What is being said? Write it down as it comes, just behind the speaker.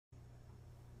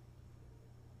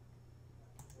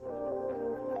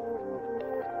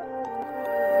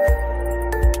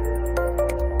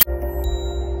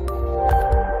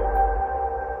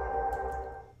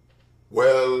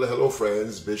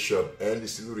friends, Bishop Andy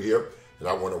Siluda here, and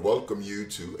I want to welcome you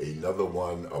to another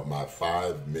one of my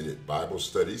 5-minute Bible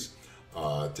studies.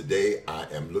 Today I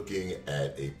am looking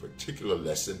at a particular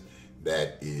lesson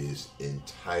that is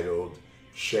entitled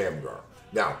Shamgar.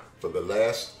 Now, for the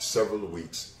last several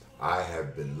weeks, I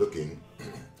have been looking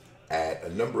at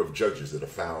a number of judges that are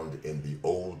found in the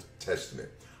Old Testament.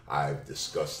 I've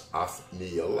discussed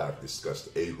Othniel, I've discussed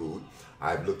Ehud,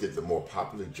 I've looked at the more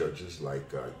popular judges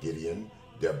like Gideon,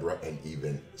 Deborah, and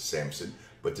even Samson.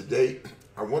 But today,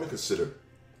 I want to consider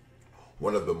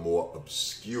one of the more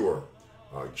obscure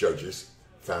judges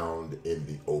found in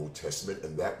the Old Testament,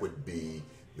 and that would be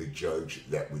the judge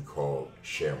that we call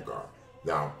Shamgar.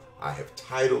 Now, I have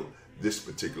titled this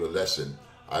particular lesson,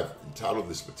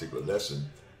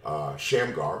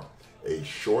 Shamgar, a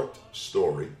short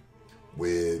story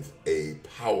with a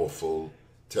powerful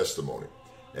testimony.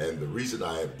 And the reason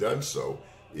I have done so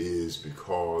is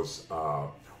because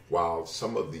while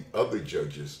some of the other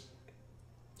judges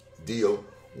deal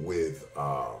with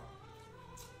a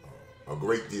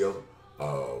great deal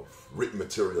of written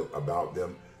material about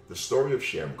them, the story of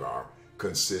Shamgar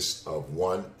consists of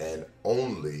one and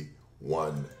only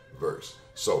one verse.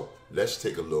 So let's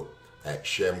take a look at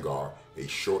Shamgar, a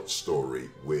short story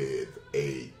with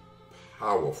a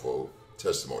powerful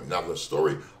testimony. Now, the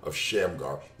story of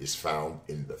Shamgar is found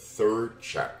in the 3rd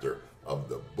chapter of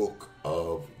the book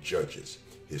of Judges.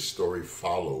 His story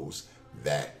follows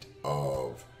that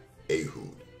of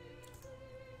Ehud.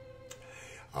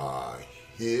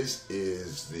 His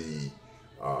is the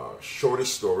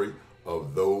shortest story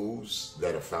of those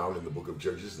that are found in the book of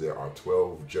Judges. There are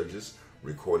 12 judges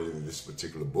recorded in this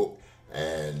particular book,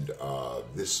 and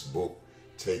this book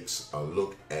takes a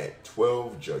look at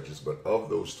 12 judges, but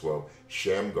of those 12,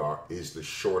 Shamgar is the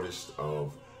shortest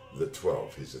of the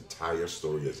 12. His entire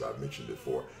story, as I've mentioned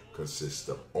before, consists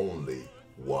of only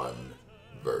one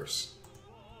verse.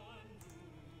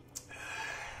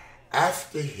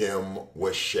 After him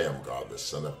was Shamgar, the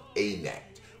son of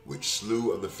Anat, which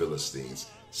slew of the Philistines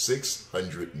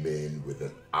 600 men with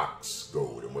an ox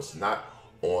goad. And what's not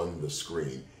on the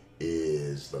screen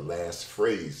is the last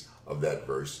phrase of that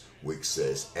verse, which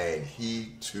says, and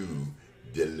he too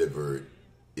delivered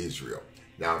Israel.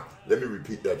 Now, let me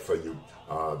repeat that for you.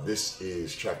 This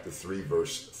is chapter 3,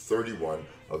 verse 31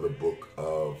 of the book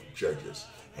of Judges.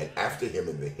 And after him,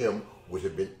 and the him would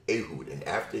have been Ehud, and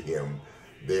after him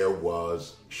there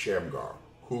was Shamgar,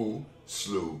 who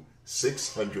slew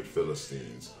 600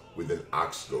 Philistines with an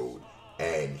ox goad,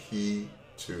 and he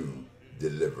too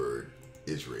delivered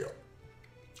Israel.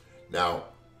 Now,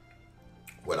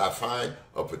 what I find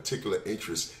of particular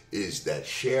interest is that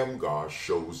Shamgar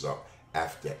shows up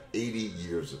after 80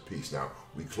 years of peace. Now,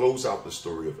 we close out the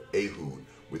story of Ehud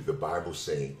with the Bible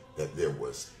saying that there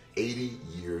was 80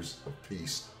 years of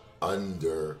peace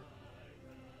under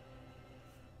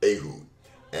Ehud.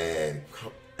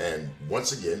 And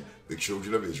once again, the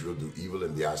children of Israel do evil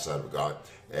in the eyesight of God,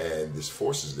 and this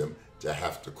forces them to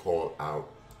have to call out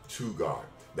to God.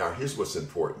 Now, here's what's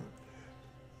important.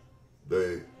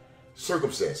 The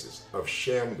circumstances of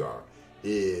Shamgar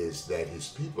is that his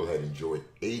people had enjoyed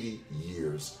 80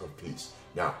 years of peace.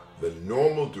 Now, the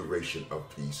normal duration of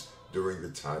peace during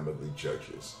the time of the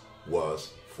judges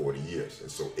was 40 years. And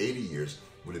so 80 years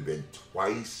would have been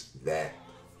twice that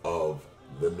of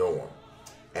the norm.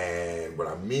 And what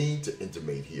I mean to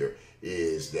intimate here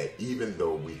is that even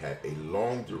though we had a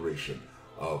long duration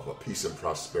of peace and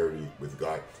prosperity with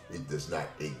God, it does not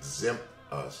exempt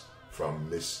us from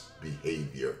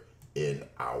misbehavior in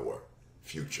our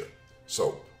future.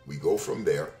 So we go from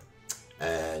there,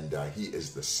 and he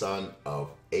is the son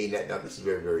of Anat. Now, this is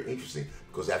very, very interesting,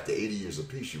 because after 80 years of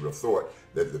peace, you would have thought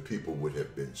that the people would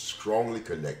have been strongly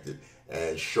connected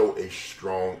and show a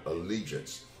strong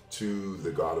allegiance to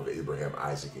the God of Abraham,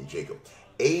 Isaac, and Jacob.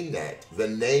 Anat, the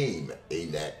name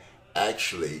Anat,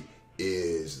 actually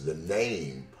is the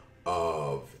name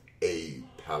of a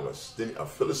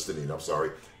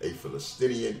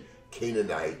Philistinian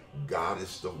Canaanite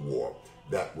goddess of war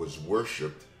that was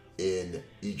worshipped in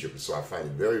Egypt. So I find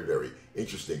it very, very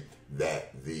interesting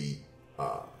that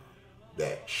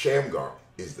that Shamgar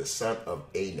is the son of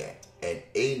Anat, and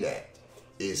Anat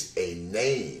is a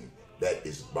name that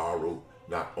is borrowed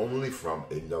not only from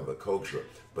another culture,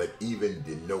 but even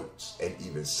denotes and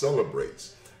even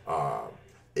celebrates a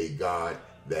God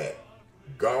that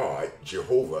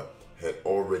Jehovah, had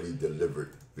already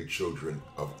delivered the children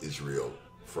of Israel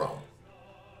from.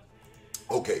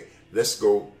 Okay, let's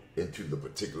go into the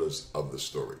particulars of the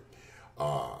story.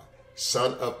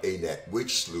 Son of Anat,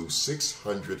 which slew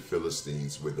 600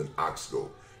 Philistines with an ox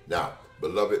goad. Now,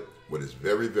 beloved, what is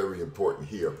very, very important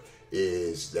here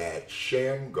is that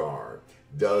Shamgar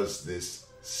does this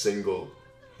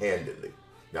single-handedly.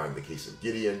 Now, in the case of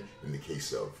Gideon, in the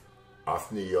case of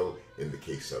Othniel, in the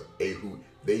case of Ehud,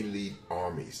 they lead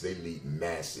armies, they lead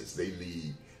masses, they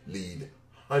lead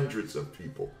hundreds of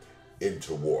people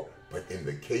into war. But in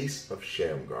the case of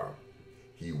Shamgar,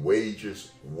 he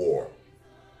wages war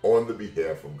on the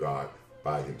behalf of God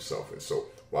by himself. And so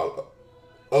while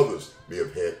others may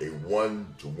have had a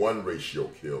 1-to-1 ratio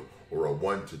kill or a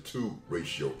 1-to-2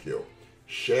 ratio kill,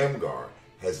 Shamgar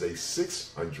has a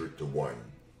 600-to-1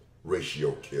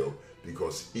 ratio kill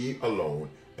because he alone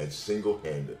and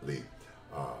single-handedly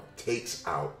takes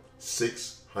out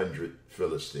 600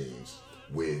 Philistines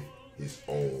with his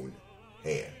own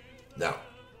hand. Now,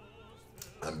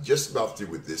 I'm just about through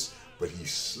with this, but he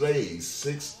slays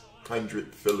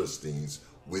 600 Philistines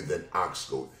with an ox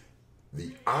goad.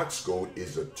 The ox goad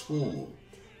is a tool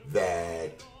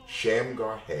that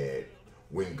Shamgar had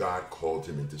when God called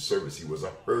him into service. He was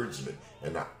a herdsman,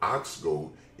 and the ox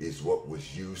goad is what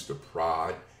was used to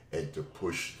prod and to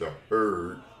push the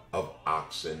herd of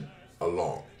oxen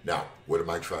along. Now, what am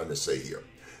I trying to say here?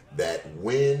 That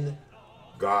when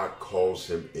God calls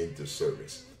him into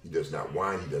service, he does not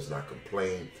whine, he does not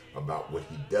complain about what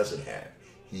he doesn't have.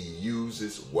 He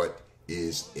uses what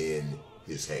is in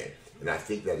his hand. And I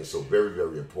think that is so very,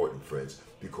 very important, friends,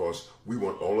 because we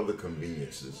want all of the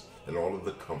conveniences and all of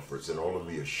the comforts and all of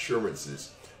the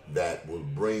assurances that will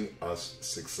bring us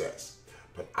success.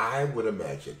 But I would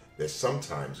imagine that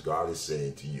sometimes God is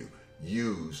saying to you,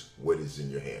 use what is in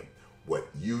your hand. What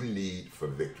you need for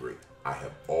victory, I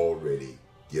have already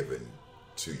given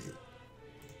to you.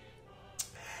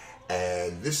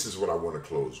 And this is what I want to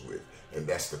close with. And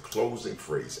that's the closing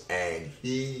phrase. And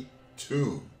he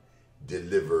too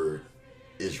delivered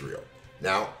Israel.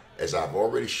 Now, as I've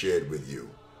already shared with you,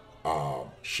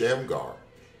 Shamgar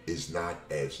is not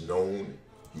as known.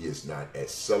 He is not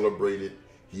as celebrated.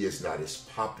 He is not as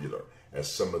popular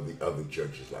as some of the other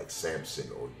judges like Samson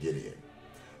or Gideon.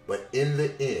 But in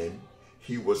the end,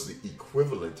 he was the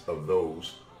equivalent of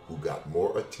those who got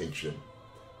more attention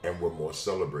and were more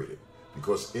celebrated.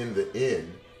 Because in the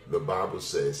end, the Bible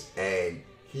says, and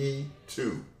he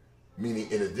too, meaning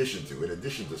in addition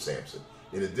to Samson,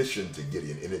 in addition to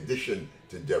Gideon, in addition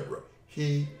to Deborah,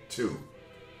 he too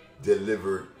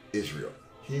delivered Israel.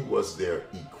 He was their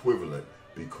equivalent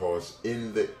because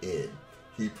in the end,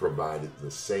 he provided the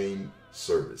same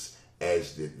service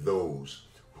as did those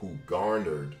who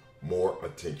garnered more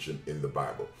attention in the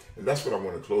Bible. And that's what I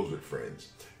want to close with, friends.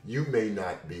 You may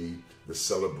not be the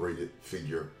celebrated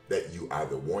figure that you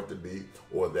either want to be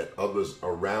or that others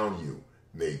around you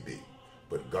may be.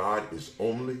 But God is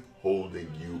only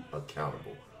holding you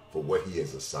accountable for what he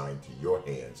has assigned to your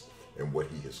hands and what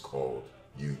he has called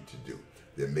you to do.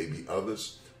 There may be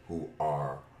others who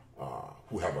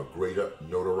have a greater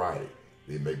notoriety.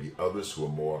 There may be others who are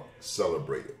more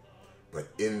celebrated. But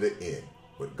in the end,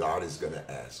 what God is going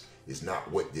to ask is not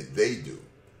what did they do,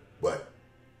 but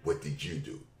what did you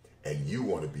do? And you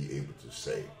want to be able to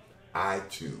say, I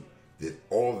too did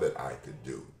all that I could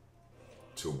do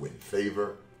to win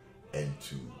favor and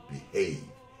to behave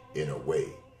in a way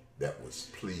that was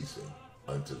pleasing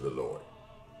unto the Lord.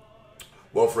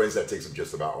 Well, friends, that takes up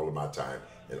just about all of my time,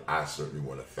 and I certainly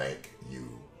want to thank you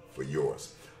for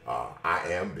yours. I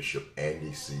am Bishop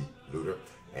Andy C. Luter,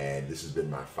 and this has been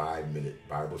my 5-minute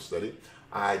Bible study.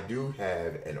 I do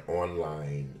have an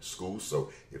online school,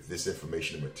 so if this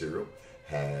information and material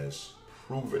has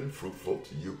proven fruitful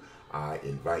to you, I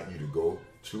invite you to go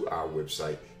to our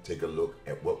website, take a look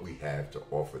at what we have to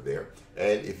offer there,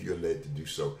 and if you're led to do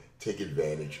so, take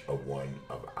advantage of one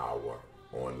of our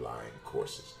online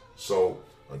courses. So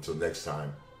until next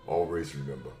time, always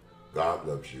remember, God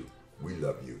loves you, we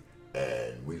love you,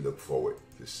 and we look forward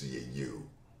to seeing you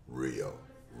real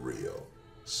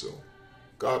soon.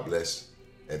 God bless,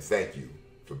 and thank you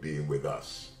for being with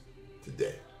us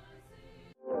today.